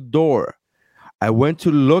under the door. I went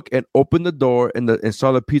to look and opened the door and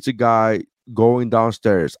saw the pizza guy going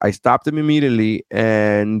downstairs. I stopped him immediately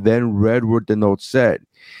and then read what the note said.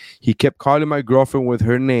 He kept calling my girlfriend with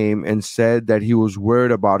her name and said that he was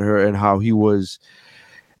worried about her and how he was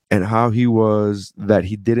that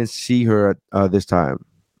he didn't see her this time.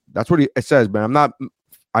 That's what it says, man.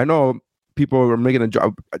 I know people are making a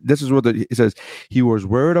joke. This is what it says. He was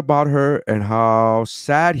worried about her and how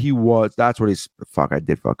sad he was. That's what I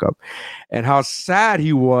did fuck up. And how sad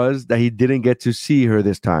he was that he didn't get to see her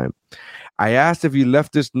this time. I asked if he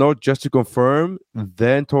left this note just to confirm,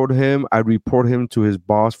 then told him I'd report him to his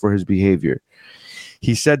boss for his behavior.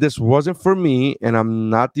 He said this wasn't for me and I'm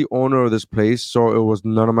not the owner of this place, so it was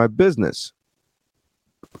none of my business.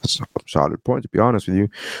 That's a solid point, to be honest with you.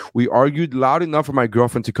 We argued loud enough for my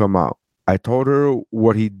girlfriend to come out. I told her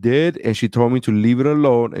what he did and she told me to leave it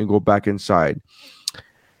alone and go back inside.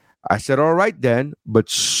 I said, all right then, but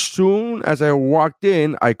soon as I walked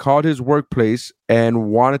in, I called his workplace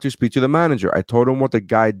and wanted to speak to the manager. I told him what the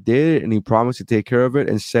guy did and he promised to take care of it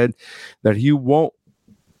and said that he won't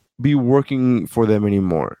be working for them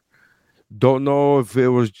anymore. Don't know if he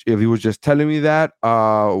was just telling me that,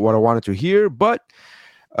 what I wanted to hear, but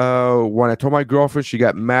when I told my girlfriend, she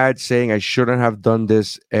got mad, saying I shouldn't have done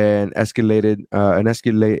this and escalated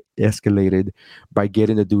by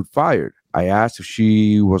getting the dude fired. I asked if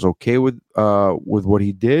she was okay with what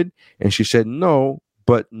he did, and she said no,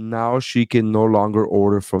 but now she can no longer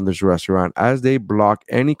order from this restaurant as they block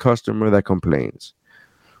any customer that complains.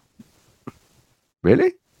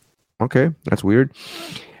 Really? Okay, that's weird.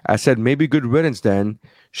 I said, maybe good riddance then.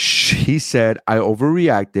 She said I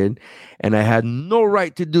overreacted and I had no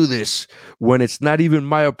right to do this when it's not even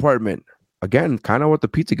my apartment. Again, kind of what the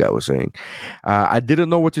pizza guy was saying. I didn't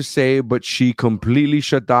know what to say, but she completely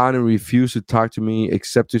shut down and refused to talk to me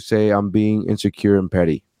except to say I'm being insecure and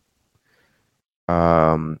petty.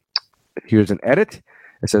 Here's an edit.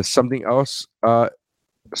 It says something else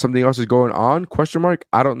is going on, ?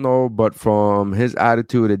 I don't know, but from his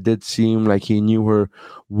attitude, it did seem like he knew her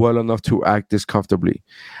well enough to act this comfortably.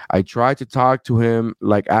 I tried to talk to him,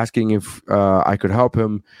 like asking if I could help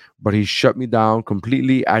him, but he shut me down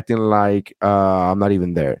completely, acting like I'm not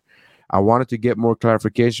even there. I wanted to get more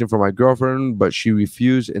clarification from my girlfriend, but she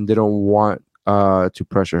refused and didn't want me to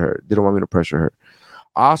pressure her.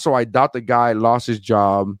 Also, I doubt the guy lost his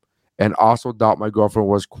job and also doubt my girlfriend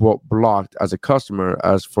was, quote, blocked as a customer.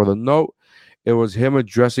 As for the note, It was him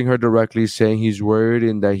addressing her directly, saying he's worried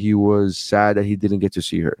and that he was sad that he didn't get to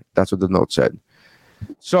see her. That's what the note said.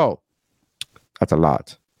 So that's a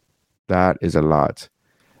lot. That is a lot.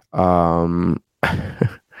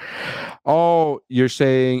 Oh, you're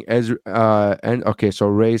saying Ezra, and okay, so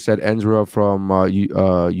Ray said Ezra from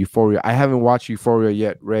Euphoria. I haven't watched Euphoria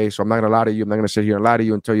yet, Ray, so I'm not gonna lie to you. I'm not gonna sit here and lie to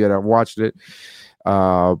you and tell you that I've watched it.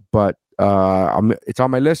 But it's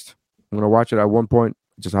on my list. I'm gonna watch it at one point.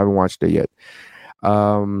 Just haven't watched it yet.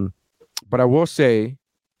 But I will say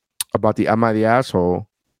about the "Am I the asshole?"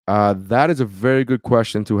 That is a very good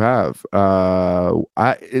question to have.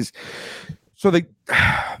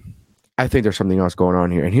 I think there's something else going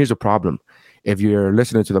on here. And here's the problem. If you're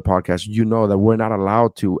listening to the podcast, you know that we're not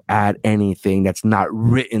allowed to add anything that's not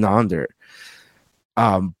written on there.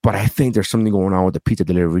 But I think there's something going on with the pizza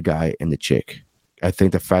delivery guy and the chick. I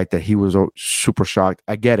think the fact that he was super shocked.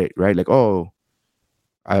 I get it, right? Like, oh,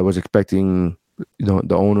 I was expecting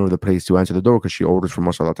the owner of the place to answer the door because she orders from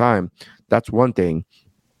us all the time. That's one thing.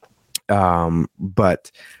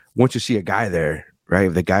 But once you see a guy there, right?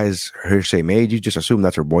 If the guy's her same age, you just assume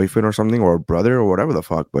that's her boyfriend or something, or brother or whatever the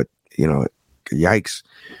fuck. But yikes.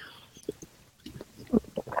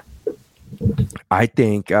 I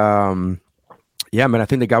think, yeah, man. I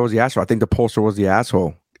think the guy was the asshole. I think the pollster was the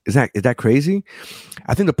asshole. Is that crazy?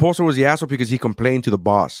 I think the pollster was the asshole because he complained to the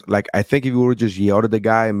boss. Like, I think if you would have just yelled at the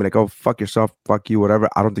guy and been like, "Oh, fuck yourself, fuck you, whatever,"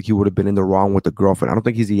 I don't think he would have been in the wrong with the girlfriend. I don't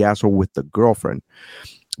think he's the asshole with the girlfriend,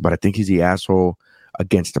 but I think he's the asshole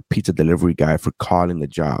against the pizza delivery guy for calling the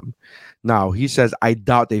job. Now, he says, I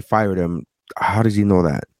doubt they fired him. How does he know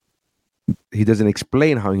that? He doesn't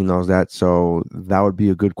explain how he knows that, so that would be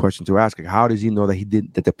a good question to ask. Like, how does he know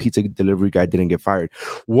that the pizza delivery guy didn't get fired?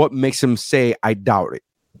 What makes him say, I doubt it?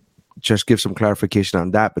 Just give some clarification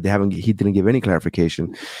on that, but he didn't give any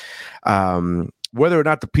clarification. Whether or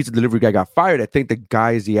not the pizza delivery guy got fired, I think the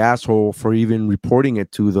guy is the asshole for even reporting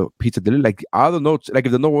it to the pizza delivery. Like, all the notes, like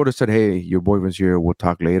if the note would have said, "Hey, your boyfriend's here, we'll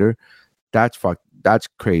talk later," that's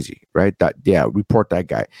crazy, right? Report that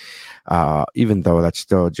guy. Even though that's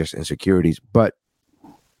still just insecurities. But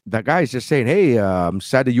that guy is just saying, "Hey, I'm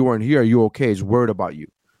sad that you weren't here. Are you okay?" He's worried about you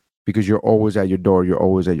because you're always at your door, you're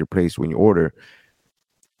always at your place when you order.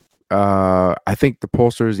 I think the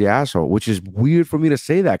pollster is the asshole, which is weird for me to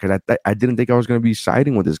say that because I didn't think I was going to be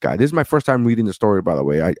siding with this guy. This is my first time reading the story, by the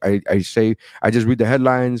way. I just read the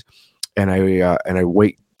headlines and I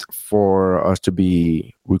wait for us to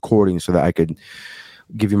be recording so that I could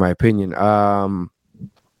give you my opinion.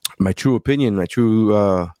 My true opinion,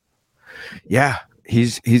 yeah.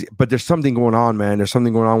 He's but there's something going on, man. There's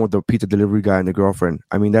something going on with the pizza delivery guy and the girlfriend.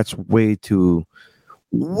 I mean, that's way too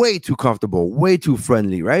comfortable, way too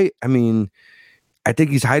friendly, right? I mean, I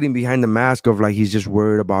think he's hiding behind the mask of like he's just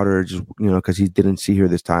worried about her, just because he didn't see her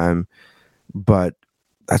this time. But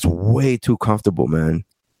that's way too comfortable, man.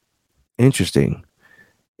 Interesting.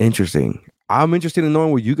 I'm interested in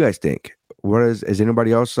knowing what you guys think. Is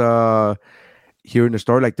anybody else hearing the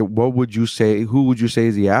story? Like, what would you say? Who would you say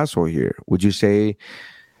is the asshole here? Would you say?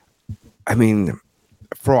 I mean,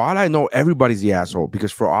 for all I know, everybody's the asshole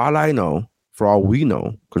because for all we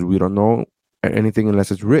know, because we don't know anything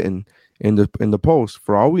unless it's written in the post.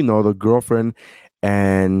 For all we know, the girlfriend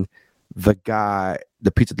and the guy,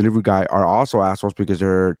 the pizza delivery guy, are also assholes because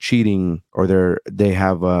they're cheating or they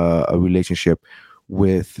have a relationship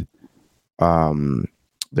with they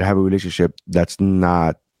have a relationship that's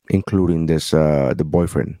not including this the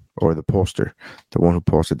boyfriend or the poster, the one who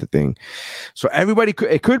posted the thing. So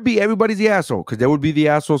it could be everybody's the asshole because there would be the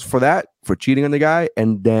assholes for cheating on the guy,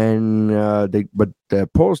 and then the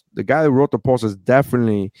guy that wrote the post is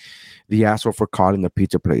definitely the asshole for calling the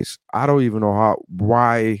pizza place. I don't even know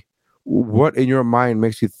what in your mind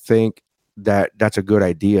makes you think that that's a good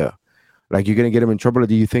idea? Like, you're gonna get him in trouble? Or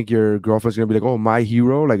do you think your girlfriend's gonna be like, "Oh, my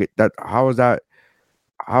hero"? Like that? How is that?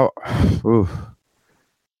 How? Oof.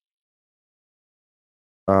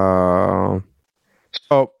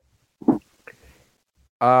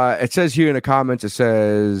 It says here in the comments, it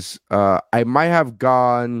says, I might have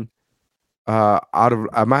gone out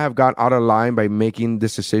of line by making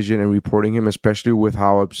this decision and reporting him, especially with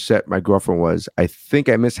how upset my girlfriend was. I think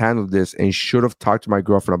I mishandled this and should have talked to my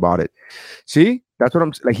girlfriend about it. See, that's what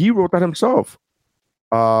I'm like. He wrote that himself.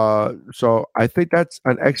 So I think that's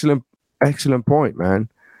an excellent point, man.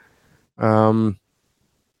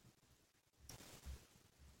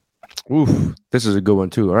 Oof, this is a good one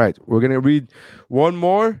too. All right, we're gonna read one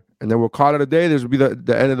more, and then we'll call it a day. This will be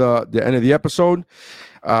the end of the episode.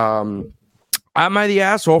 Am I the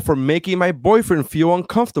asshole for making my boyfriend feel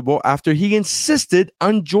uncomfortable after he insisted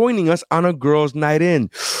on joining us on a girls' night in?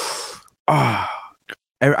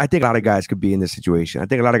 I think a lot of guys could be in this situation. I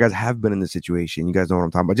think a lot of guys have been in this situation. You guys know what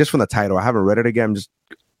I'm talking about. Just from the title, I haven't read it again.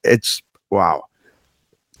 It's wow.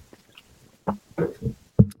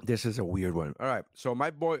 This is a weird one. All right. So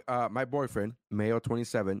my boyfriend, male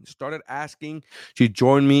 27, started asking to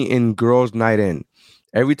join me in girls' night in.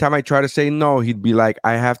 Every time I try to say no, he'd be like,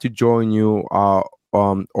 I have to join you,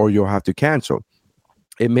 or you'll have to cancel.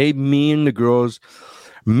 It made me and the girls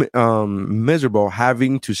miserable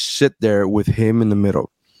having to sit there with him in the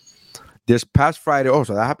middle. This past Friday,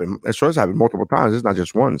 so that happened. It's happened multiple times. It's not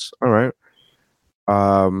just once. All right.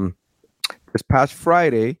 This past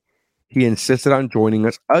Friday, he insisted on joining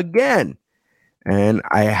us again, and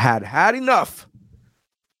I had enough.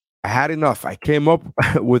 I came up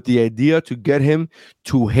with the idea to get him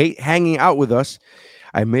to hate hanging out with us.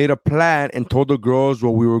 I made a plan and told the girls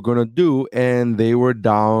what we were going to do, and they were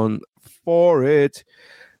down for it.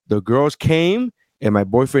 The girls came, and my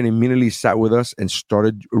boyfriend immediately sat with us and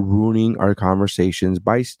started ruining our conversations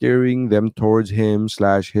by steering them towards him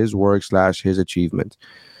 / his work / his achievement.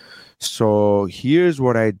 So here's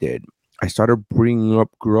what I did. I started bringing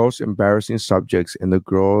up gross, embarrassing subjects, and the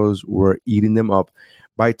girls were eating them up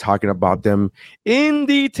by talking about them in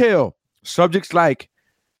detail. Subjects like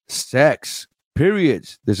sex,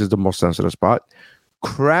 periods, this is the most sensitive spot,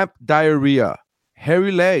 cramp diarrhea,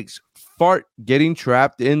 hairy legs, fart getting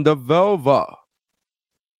trapped in the vulva.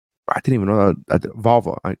 I didn't even know that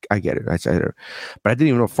vulva. I get it. I said it. But I didn't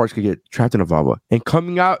even know farts could get trapped in a vulva. And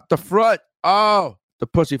coming out the front. Oh, the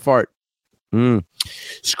pussy fart.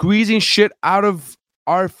 Squeezing shit out of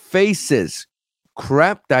our faces.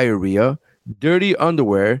 Cramp diarrhea, dirty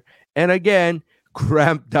underwear, and again,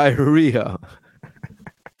 cramp diarrhea.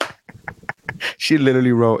 She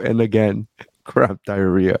literally wrote, and again, cramp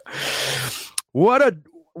diarrhea. What a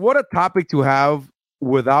topic to have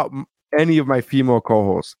without any of my female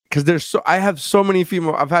co-hosts, because I've had so many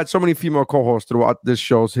female co-hosts throughout this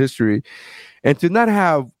show's history, and to not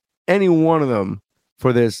have any one of them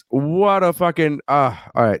for this, what a fucking all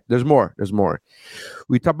right. There's more.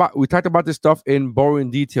 We talked about this stuff in boring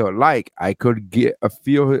detail. Like I could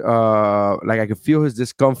feel his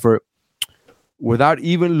discomfort without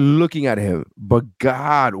even looking at him. But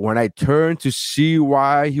God, when I turned to see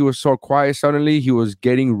why he was so quiet, suddenly he was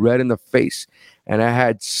getting red in the face, and I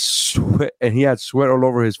had sweat, and he had sweat all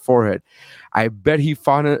over his forehead. I bet he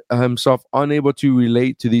found himself unable to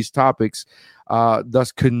relate to these topics,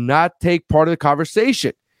 thus could not take part of the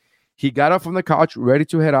conversation. He got up from the couch, ready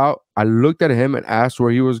to head out. I looked at him and asked where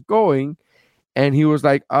he was going, and he was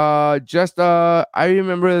like, I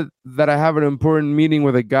remember that I have an important meeting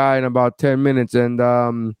with a guy in about 10 minutes, and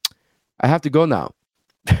I have to go now.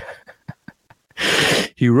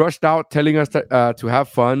 He rushed out, telling us to have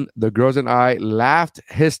fun. The girls and I laughed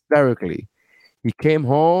hysterically. He came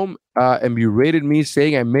home and berated me,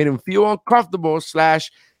 saying I made him feel uncomfortable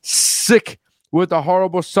 / sick with the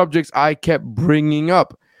horrible subjects I kept bringing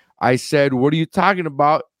up. I said, what are you talking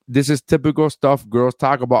about? This is typical stuff girls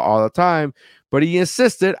talk about all the time. But he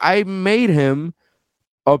insisted. I made him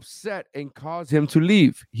upset and caused him to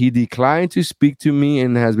leave. He declined to speak to me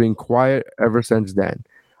and has been quiet ever since then.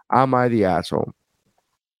 Am I the asshole?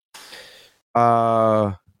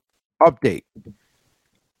 Update.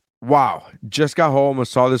 Wow. Just got home and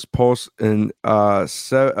saw this post in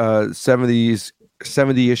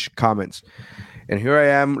 70-ish comments. And here I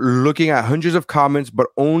am looking at hundreds of comments, but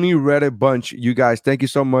only read a bunch. You guys, thank you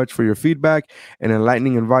so much for your feedback and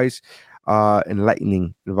enlightening advice.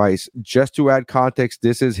 Just to add context,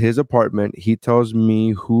 this is his apartment. He tells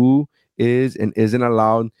me who is and isn't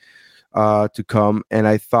allowed to come, and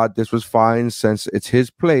I thought this was fine since it's his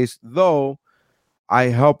place, though I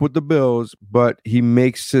help with the bills, but he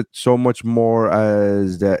makes so much more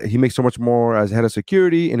as head of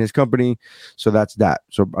security in his company. So that's that.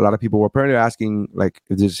 So a lot of people were apparently asking, like,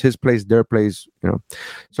 if this is his place, their place,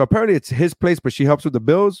 So apparently it's his place, but she helps with the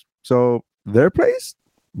bills. So their place,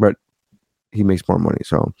 but he makes more money.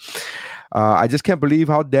 So I just can't believe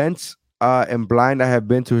how dense and blind I have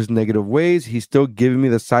been to his negative ways. He's still giving me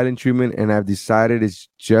the silent treatment, and I've decided it's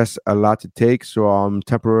just a lot to take. So I'm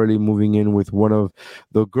temporarily moving in with one of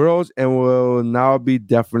the girls and will now be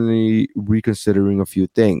definitely reconsidering a few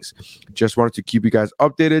things. Just wanted to keep you guys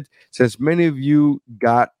updated since many of you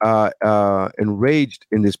got enraged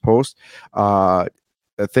in this post.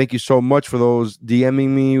 Thank you so much for those DMing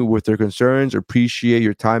me with their concerns. Appreciate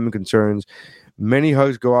your time and concerns. Many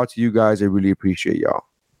hugs go out to you guys. I really appreciate y'all.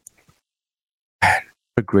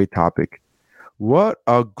 A great topic. What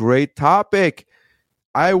a great topic.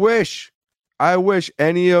 I wish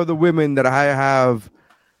any of the women that I have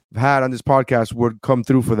had on this podcast would come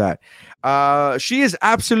through for that. She is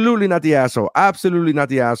absolutely not the asshole. Absolutely not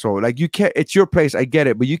the asshole. Like, you can't, it's your place. I get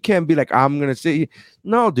it, but you can't be like, I'm gonna say,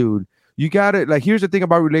 no, dude. You got it. Like, here's the thing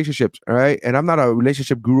about relationships, all right? And I'm not a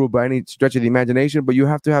relationship guru by any stretch of the imagination, but you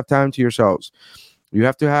have to have time to yourselves. You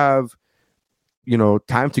have to have,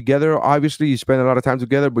 time together. Obviously, you spend a lot of time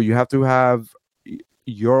together, but you have to have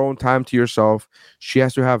your own time to yourself. She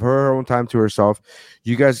has to have her own time to herself.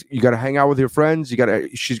 You got to hang out with your friends.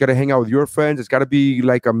 She's got to hang out with your friends. It's got to be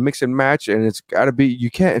like a mix and match, and it's got to be,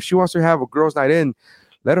 you can't, if she wants to have a girls' night in,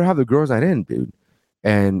 let her have the girls' night in, dude.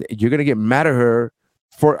 And you're going to get mad at her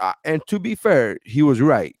and to be fair, he was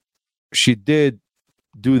right. She did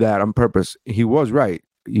do that on purpose. He was right.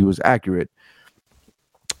 He was accurate.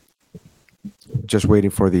 Just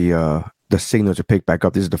waiting for the signal to pick back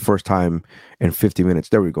up. This is the first time in 50 minutes.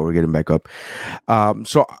 There we go. We're getting back up.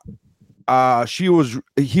 So he was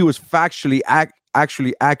factually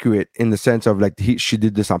actually accurate in the sense of like she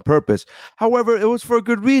did this on purpose. However, it was for a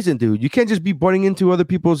good reason, dude. You can't just be butting into other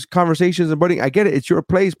people's conversations and butting. I get it. It's your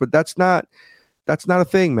place, but that's not a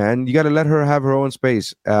thing, man. You got to let her have her own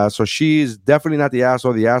space. So she's definitely not the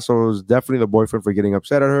asshole. The asshole is definitely the boyfriend for getting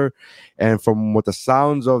upset at her. And from what the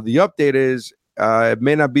sounds of the update is, it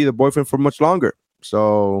may not be the boyfriend for much longer.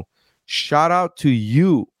 So shout out to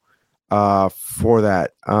you for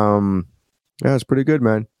that. Yeah, it's pretty good,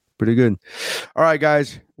 man. Pretty good. All right,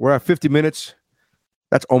 guys. We're at 50 minutes.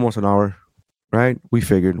 That's almost an hour. Right? We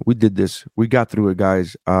figured. We did this. We got through it,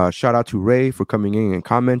 guys. Shout out to Ray for coming in and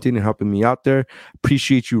commenting and helping me out there.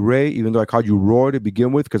 Appreciate you, Ray, even though I called you Roy to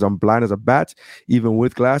begin with because I'm blind as a bat, even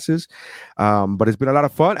with glasses. But it's been a lot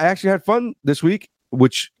of fun. I actually had fun this week,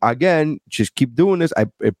 which, again, just keep doing this.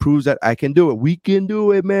 It proves that I can do it. We can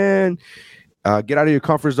do it, man. Get out of your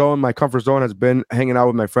comfort zone. My comfort zone has been hanging out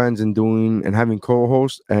with my friends and doing and having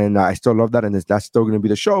co-hosts, and I still love that, and that's still going to be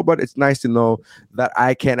the show, but it's nice to know that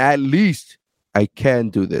I can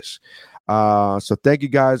do this. So thank you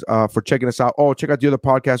guys for checking us out. Oh, check out the other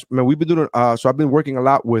podcast. Man, we've been doing so I've been working a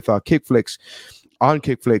lot with Kickflix on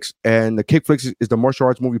Kickflix, and the Kickflix is the martial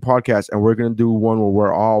arts movie podcast, and we're gonna do one where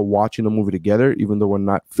we're all watching the movie together, even though we're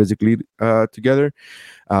not physically together.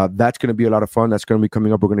 That's gonna be a lot of fun. That's gonna be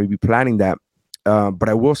coming up. We're gonna be planning that. But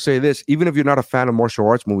I will say this, even if you're not a fan of martial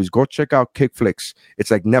arts movies, go check out Kickflix.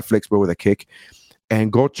 It's like Netflix, but with a kick. And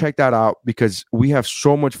go check that out because we have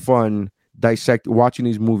so much fun watching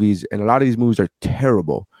these movies, and a lot of these movies are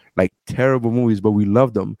terrible movies, but we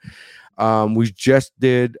love them. We just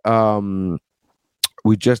did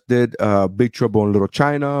Big Trouble in Little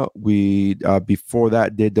China. We before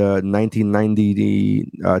that did the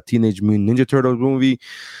 1990 Teenage Mutant Ninja Turtles movie.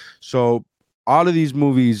 So all of these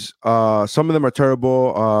movies, some of them are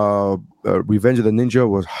terrible. Revenge of the Ninja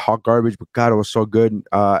was hot garbage, but God, it was so good.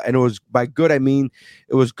 And it was, by good, I mean,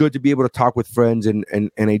 it was good to be able to talk with friends in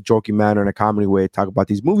a joking manner, in a comedy way, talk about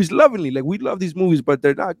these movies lovingly. Like, we love these movies, but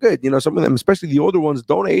they're not good. Some of them, especially the older ones,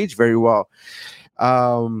 don't age very well.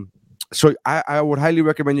 So I would highly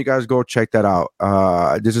recommend you guys go check that out.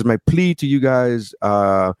 This is my plea to you guys.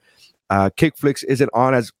 Kickflix isn't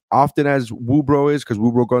on as often as Woobro is, because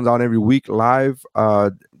Woobro goes on every week live.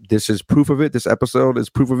 This is proof of it. This episode is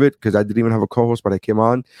proof of it, because I didn't even have a co-host, but I came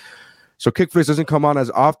on. So Kickflix doesn't come on as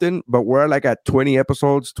often, but we're like at 21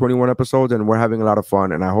 episodes, and we're having a lot of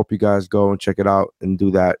fun. And I hope you guys go and check it out and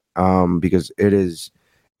do that, because it is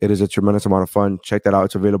a tremendous amount of fun. Check that out.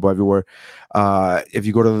 It's available everywhere. If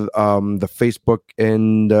you go to the Facebook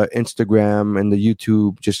and the Instagram and the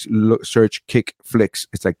YouTube, just search Kickflix.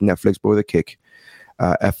 It's like Netflix, but with a kick.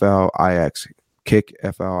 Flix. Kick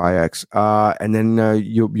Flix. And then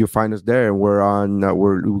you'll find us there. And we're on.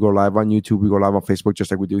 We go live on YouTube. We go live on Facebook, just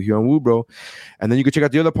like we do here on Woobro. And then you can check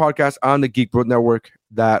out the other podcasts on the Geek Bro Network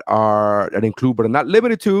that include, but are not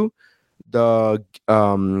limited to, the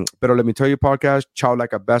Pero Let Me Tell You podcast, Chow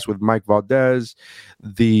Like a Best with Mike Valdez,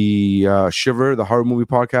 the Shiver, the horror movie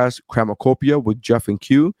podcast, Cramacopia with Jeff and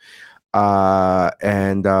Q.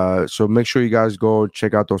 So make sure you guys go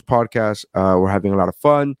check out those podcasts. We're having a lot of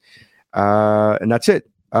fun. And that's it.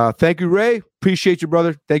 Thank you, Ray. Appreciate you,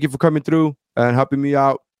 brother. Thank you for coming through and helping me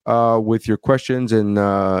out with your questions and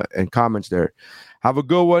comments there. Have a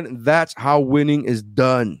good one. That's how winning is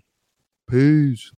done. Peace.